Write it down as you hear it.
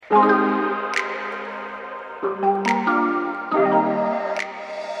Hello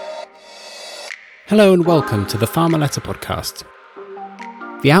and welcome to the Pharma Letter podcast.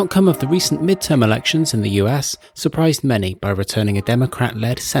 The outcome of the recent midterm elections in the US surprised many by returning a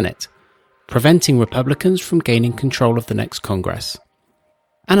Democrat-led Senate, preventing Republicans from gaining control of the next Congress.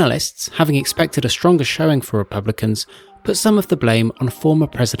 Analysts, having expected a stronger showing for Republicans, put some of the blame on former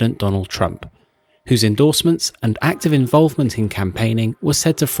President Donald Trump, whose endorsements and active involvement in campaigning was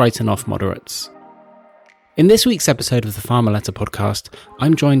said to frighten off moderates. In this week's episode of the Pharma Letter podcast,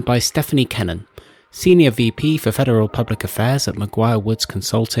 I'm joined by Stephanie Kennan, Senior VP for Federal Public Affairs at McGuire Woods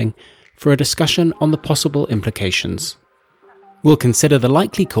Consulting, for a discussion on the possible implications. We'll consider the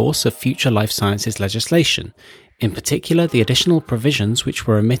likely course of future life sciences legislation, in particular the additional provisions which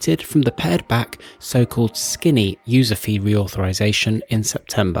were omitted from the pared-back, so-called skinny user fee reauthorization in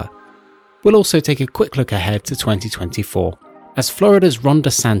September. We'll also take a quick look ahead to 2024. As Florida's Ron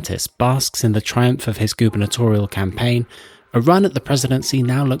DeSantis basks in the triumph of his gubernatorial campaign, a run at the presidency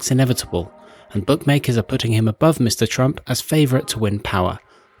now looks inevitable, and bookmakers are putting him above Mr. Trump as favourite to win power,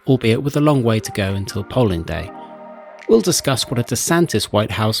 albeit with a long way to go until polling day. We'll discuss what a DeSantis White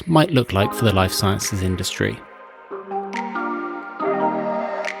House might look like for the life sciences industry.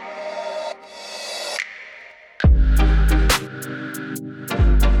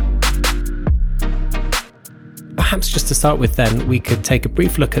 Perhaps just to start with then, we could take a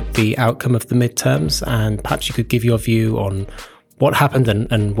brief look at the outcome of the midterms, and perhaps you could give your view on what happened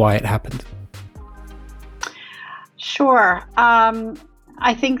and why it happened. Sure.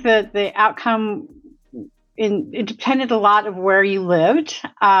 I think that the outcome, it depended a lot of where you lived.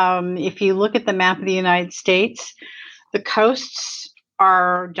 If you look at the map of the United States, the coasts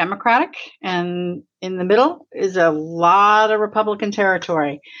are Democratic, and in the middle is a lot of Republican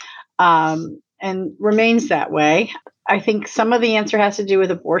territory, and remains that way. I think some of the answer has to do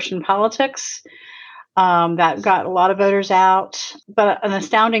with abortion politics. That got a lot of voters out, but an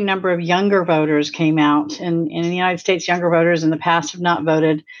astounding number of younger voters came out. And in the United States, younger voters in the past have not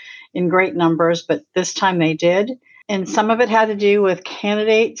voted in great numbers, but this time they did. And some of it had to do with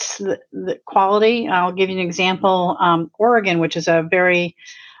candidates, the quality. I'll give you an example. Oregon, which is a very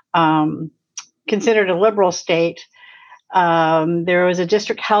considered a liberal state, there was a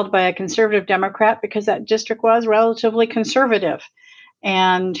district held by a conservative Democrat because that district was relatively conservative.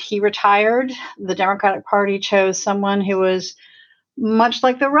 And he retired. The Democratic Party chose someone who was much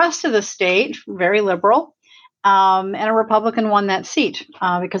like the rest of the state, very liberal, and a Republican won that seat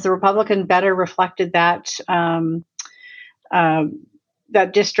because the Republican better reflected that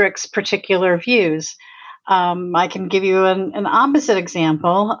district's particular views. I can give you an opposite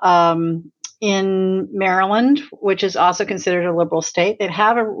example. In Maryland, which is also considered a liberal state, they'd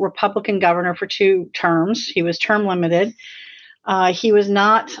have a Republican governor for 2 terms. He was term limited. He was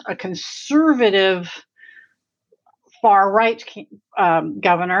not a conservative far-right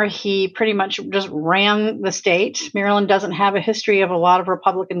governor. He pretty much just ran the state. Maryland doesn't have a history of a lot of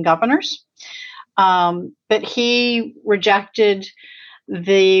Republican governors, but he rejected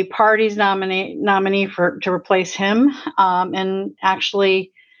the party's nominee to replace him, and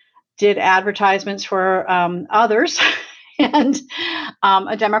actually did advertisements for others, and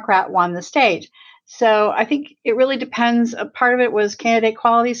a Democrat won the state. So I think it really depends. A part of it was candidate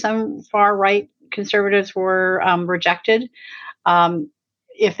quality. Some far-right conservatives were rejected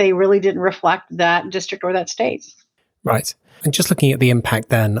if they really didn't reflect that district or that state. Right. And just looking at the impact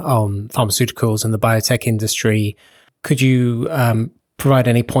then on pharmaceuticals and the biotech industry, could you provide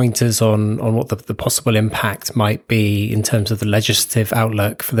any pointers on what the possible impact might be in terms of the legislative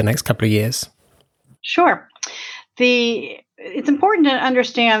outlook for the next couple of years? Sure. It's important to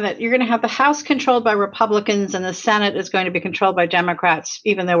understand that you're going to have the House controlled by Republicans and the Senate is going to be controlled by Democrats,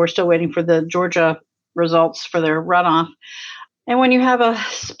 even though we're still waiting for the Georgia results for their runoff. And when you have a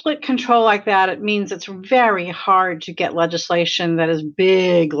split control like that, it means it's very hard to get legislation that is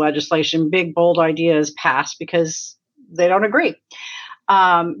big legislation, big, bold ideas passed because they don't agree.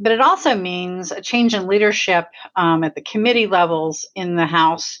 But it also means a change in leadership at the committee levels in the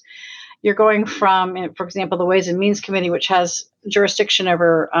House. You're going from, for example, the Ways and Means Committee, which has jurisdiction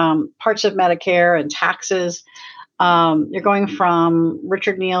over parts of Medicare and taxes. You're going from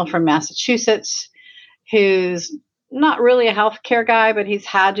Richard Neal from Massachusetts, who's not really a healthcare guy, but he's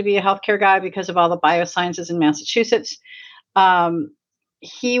had to be a healthcare guy because of all the biosciences in Massachusetts.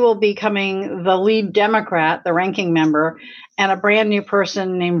 He will be becoming the lead Democrat, the ranking member, and a brand new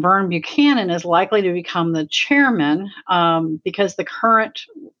person named Vern Buchanan is likely to become the chairman because the current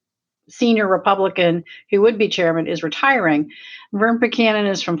senior Republican who would be chairman is retiring. Vern Buchanan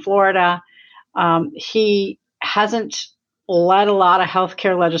is from Florida. He hasn't led a lot of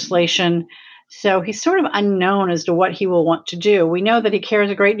healthcare legislation. So he's sort of unknown as to what he will want to do. We know that he cares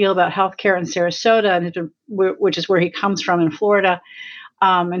a great deal about healthcare in Sarasota, which is where he comes from in Florida.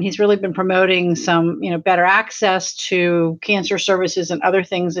 And he's really been promoting some, better access to cancer services and other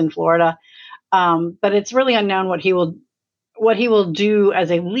things in Florida. But it's really unknown what he will do as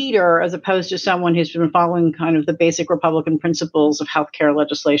a leader, as opposed to someone who's been following kind of the basic Republican principles of healthcare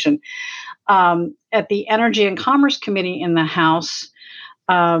legislation. At the Energy and Commerce Committee in the House,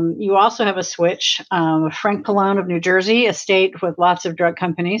 you also have a switch. Frank Pallone of New Jersey, a state with lots of drug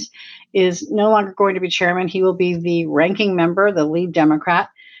companies, is no longer going to be chairman. He will be the ranking member, the lead Democrat.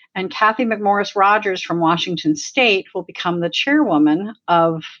 And Kathy McMorris Rogers from Washington State will become the chairwoman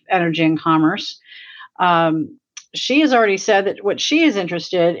of Energy and Commerce. She has already said that what she is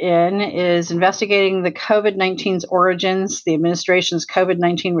interested in is investigating the COVID-19's origins, the administration's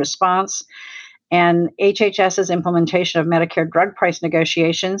COVID-19 response, and HHS's implementation of Medicare drug price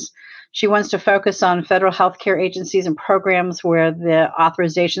negotiations. She wants to focus on federal healthcare agencies and programs where the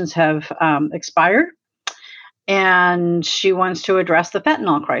authorizations have expired. And she wants to address the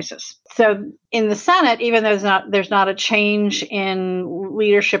fentanyl crisis. So in the Senate, even though there's not a change in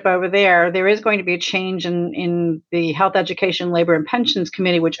leadership over there, there is going to be a change in the Health, Education, Labor, and Pensions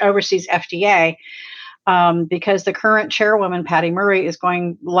Committee, which oversees FDA, because the current chairwoman, Patty Murray, is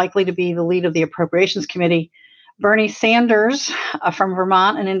likely to be the lead of the Appropriations Committee. Bernie Sanders from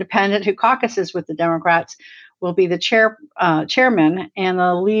Vermont, an independent who caucuses with the Democrats, will be the chairman, and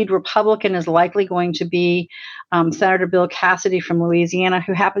the lead Republican is likely going to be Senator Bill Cassidy from Louisiana,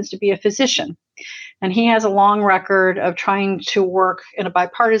 who happens to be a physician. And he has a long record of trying to work in a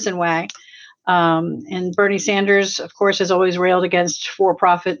bipartisan way. And Bernie Sanders, of course, has always railed against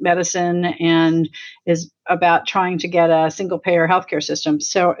for-profit medicine and is about trying to get a single-payer healthcare system.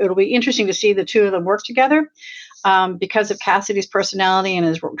 So it'll be interesting to see the two of them work together. Because of Cassidy's personality and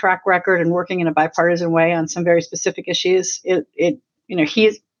his track record and working in a bipartisan way on some very specific issues,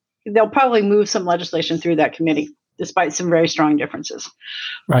 they'll probably move some legislation through that committee, despite some very strong differences.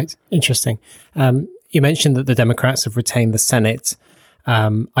 Right. Interesting. You mentioned that the Democrats have retained the Senate.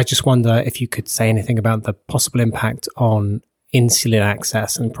 I just wonder if you could say anything about the possible impact on insulin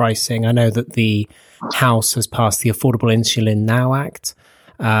access and pricing. I know that the House has passed the Affordable Insulin Now Act.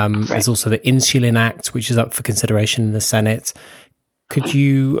 Right. There's also the Insulin Act, which is up for consideration in the Senate. Could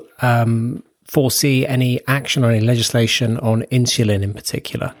you foresee any action or any legislation on insulin in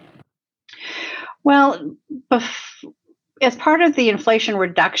particular? Well, as part of the Inflation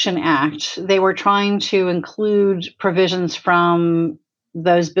Reduction Act, they were trying to include provisions from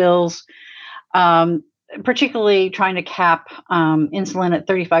those bills, particularly trying to cap insulin at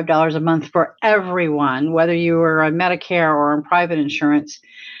 $35 a month for everyone, whether you were on Medicare or on private insurance.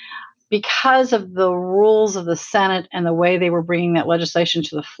 Because of the rules of the Senate and the way they were bringing that legislation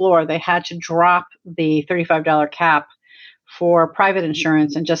to the floor, they had to drop the $35 cap for private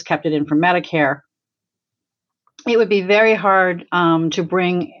insurance and just kept it in for Medicare. It would be very hard to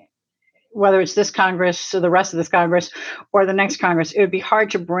bring, whether it's this Congress or the rest of this Congress or the next Congress, it would be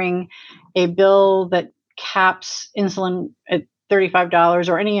hard to bring a bill that caps insulin at $35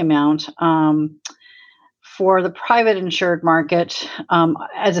 or any amount for the private insured market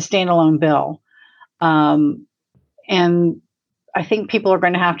as a standalone bill. And I think people are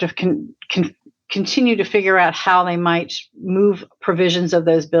going to have to continue to figure out how they might move provisions of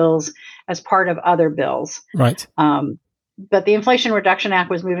those bills as part of other bills. Right. But the Inflation Reduction Act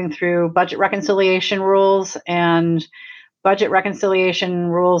was moving through budget reconciliation rules, and budget reconciliation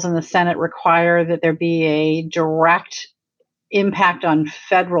rules in the Senate require that there be a direct impact on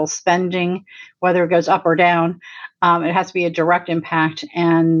federal spending, whether it goes up or down. It has to be a direct impact.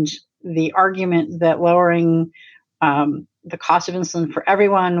 And the argument that lowering the cost of insulin for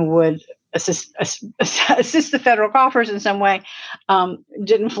everyone would assist the federal coffers in some way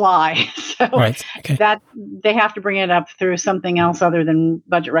didn't fly. So right. Okay. that they have to bring it up through something else other than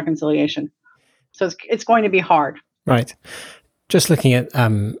budget reconciliation. So it's going to be hard. Right. Just looking at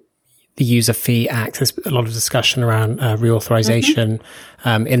the User Fee Act, there's a lot of discussion around reauthorization.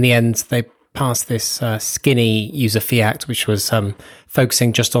 Mm-hmm. In the end, they passed this skinny User Fee Act, which was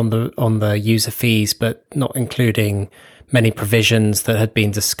focusing just on the user fees, but not including many provisions that had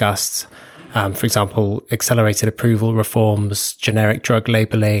been discussed. For example, accelerated approval reforms, generic drug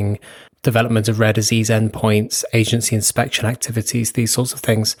labeling, development of rare disease endpoints, agency inspection activities, these sorts of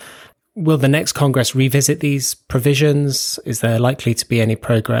things. Will the next Congress revisit these provisions? Is there likely to be any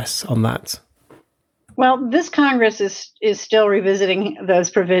progress on that? Well, this Congress is still revisiting those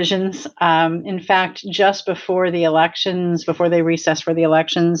provisions. In fact, just before the elections, before they recessed for the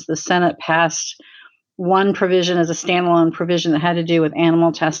elections, the Senate passed one provision as a standalone provision that had to do with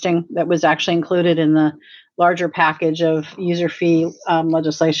animal testing that was actually included in the larger package of user fee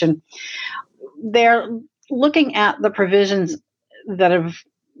legislation. They're looking at the provisions that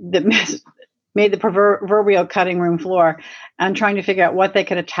made the proverbial cutting room floor and trying to figure out what they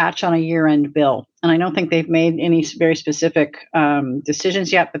could attach on a year-end bill. And I don't think they've made any very specific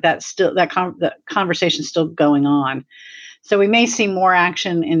decisions yet, but the conversation's still going on. So we may see more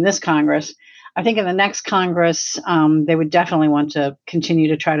action in this Congress. I think in the next Congress, they would definitely want to continue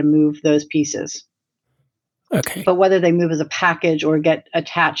to try to move those pieces. Okay. But whether they move as a package or get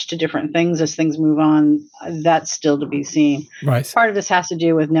attached to different things as things move on, that's still to be seen. Right. Part of this has to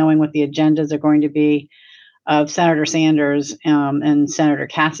do with knowing what the agendas are going to be of Senator Sanders and Senator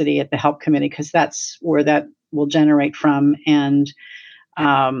Cassidy at the Help Committee, because that's where that will generate from. And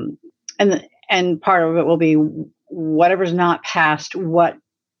part of it will be whatever's not passed, what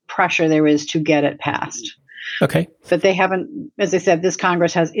pressure there is to get it passed. Okay. But they haven't, as I said, this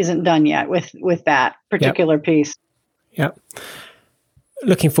Congress isn't done yet with that particular piece. Yep.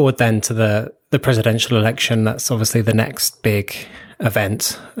 Looking forward then to the presidential election. That's obviously the next big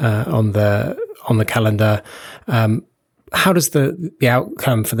event on the calendar. How does the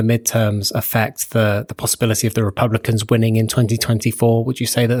outcome for the midterms affect the possibility of the Republicans winning in 2024? Would you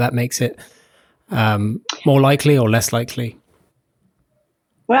say that makes it more likely or less likely?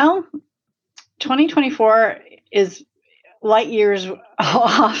 Well, 2024 is light years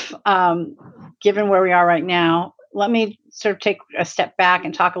off, given where we are right now. Let me sort of take a step back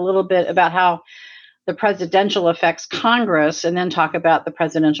and talk a little bit about how the presidential affects Congress, and then talk about the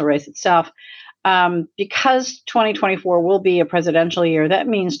presidential race itself. Because 2024 will be a presidential year, that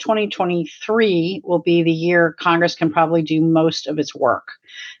means 2023 will be the year Congress can probably do most of its work.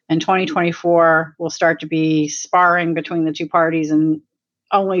 And 2024 will start to be sparring between the two parties, and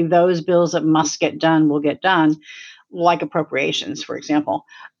only those bills that must get done will get done, like appropriations, for example.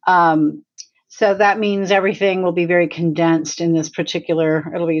 So that means everything will be very condensed in this particular,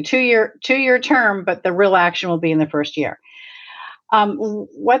 it'll be a two-year term, but the real action will be in the first year.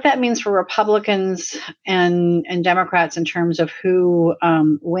 What that means for Republicans and Democrats in terms of who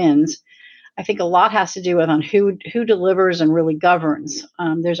wins, I think a lot has to do with on who delivers and really governs.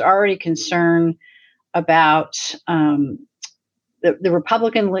 There's already concern about the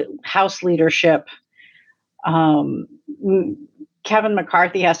Republican House leadership. Kevin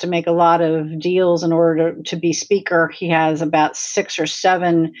McCarthy has to make a lot of deals in order to be speaker. He has about 6 or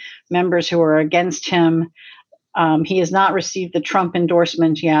 7 members who are against him. He has not received the Trump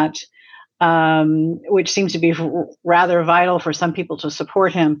endorsement yet, which seems to be rather vital for some people to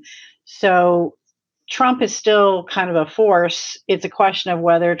support him. So Trump is still kind of a force. It's a question of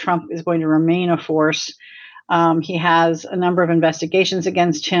whether Trump is going to remain a force. He has a number of investigations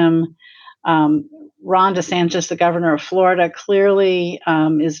against him. Ron DeSantis, the governor of Florida, clearly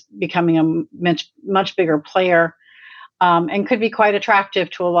is becoming a much bigger player and could be quite attractive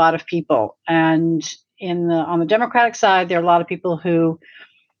to a lot of people. And on the Democratic side, there are a lot of people who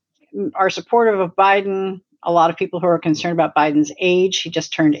are supportive of Biden, a lot of people who are concerned about Biden's age. He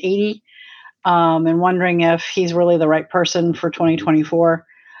just turned 80, and wondering if he's really the right person for 2024.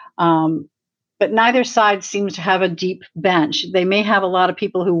 But neither side seems to have a deep bench. They may have a lot of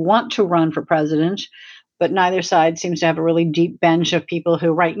people who want to run for president, but neither side seems to have a really deep bench of people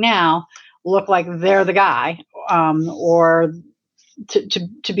who right now look like they're the guy, or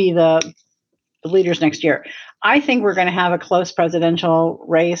to be the leaders next year. I think we're going to have a close presidential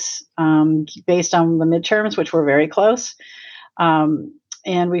race based on the midterms, which were very close.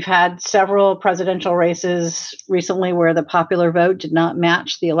 And we've had several presidential races recently where the popular vote did not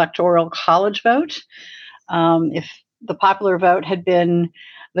match the electoral college vote. If the popular vote had been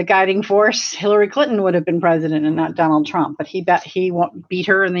the guiding force, Hillary Clinton would have been president and not Donald Trump. But he beat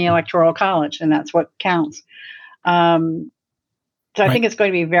her in the electoral college, and that's what counts. So I think it's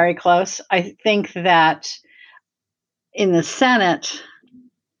going to be very close. I think that in the Senate,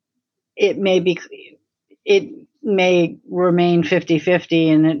 it may remain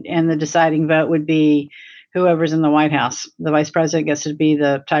 50-50, and the deciding vote would be whoever's in the White House. The vice president gets to be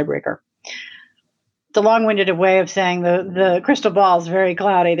the tiebreaker. It's a long-winded way of saying the crystal ball is very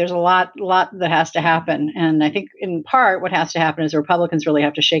cloudy. There's a lot that has to happen. And I think in part what has to happen is the Republicans really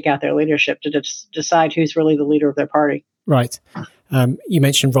have to shake out their leadership to decide who's really the leader of their party. Right. You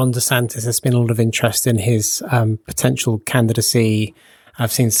mentioned Ron DeSantis. There's been a lot of interest in his potential candidacy.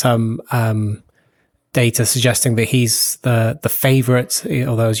 I've seen some data suggesting that he's the favorite,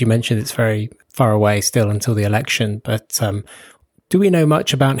 although, as you mentioned, it's very far away still until the election. But do we know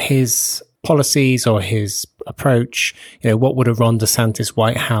much about his policies or his approach? What would a Ron DeSantis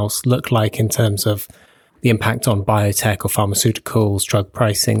White House look like in terms of the impact on biotech or pharmaceuticals, drug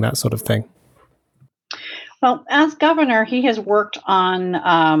pricing, that sort of thing? Well, as governor, he has worked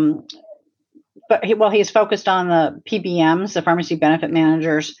on, he's focused on the PBMs, the pharmacy benefit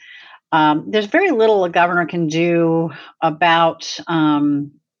managers. There's very little a governor can do about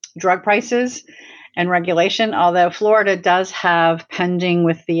drug prices and regulation, although Florida does have pending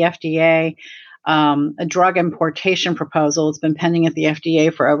with the FDA a drug importation proposal. It's been pending at the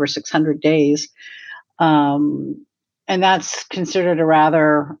FDA for over 600 days. And that's considered a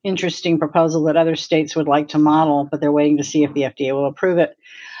rather interesting proposal that other states would like to model, but they're waiting to see if the FDA will approve it.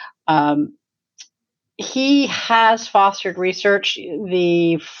 He has fostered research.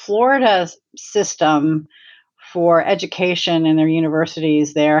 The Florida system for education in their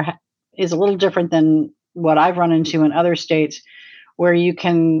universities there is a little different than what I've run into in other states, where you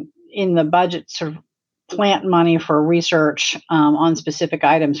can, in the budget, sort of plant money for research on specific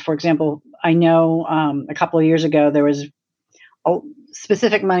items. For example, I know a couple of years ago there was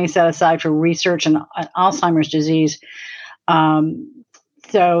specific money set aside for research in Alzheimer's disease,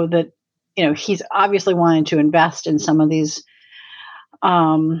 so that he's obviously wanted to invest in some of these,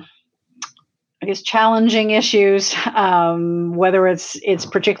 challenging issues, whether it's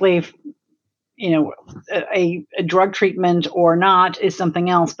particularly, a drug treatment or not is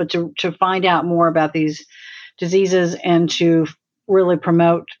something else, but to find out more about these diseases and to really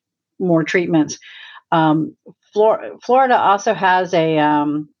promote more treatments. Florida also has a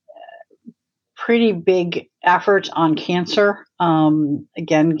pretty big effort on cancer.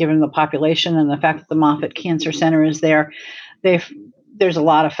 Again, given the population and the fact that the Moffitt Cancer Center is there, there's a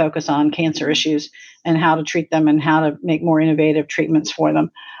lot of focus on cancer issues and how to treat them and how to make more innovative treatments for them.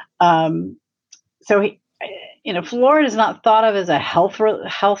 Florida is not thought of as a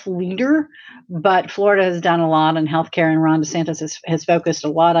health leader, but Florida has done a lot in healthcare, and Ron DeSantis has focused a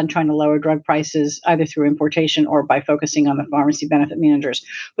lot on trying to lower drug prices, either through importation or by focusing on the pharmacy benefit managers.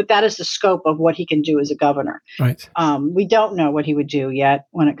 But that is the scope of what he can do as a governor. Right. We don't know what he would do yet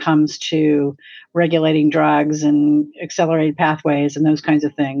when it comes to regulating drugs and accelerated pathways and those kinds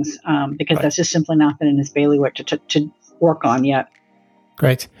of things, because That's just simply not been in his bailiwick to work on yet.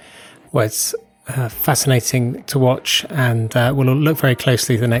 Great. Well, it's fascinating to watch, and we'll look very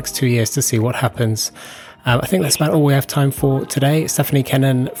closely the next 2 years to see what happens. I think that's about all we have time for today. Stephanie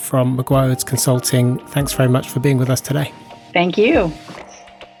Kennan from McGuire Woods Consulting, thanks very much for being with us today. Thank you.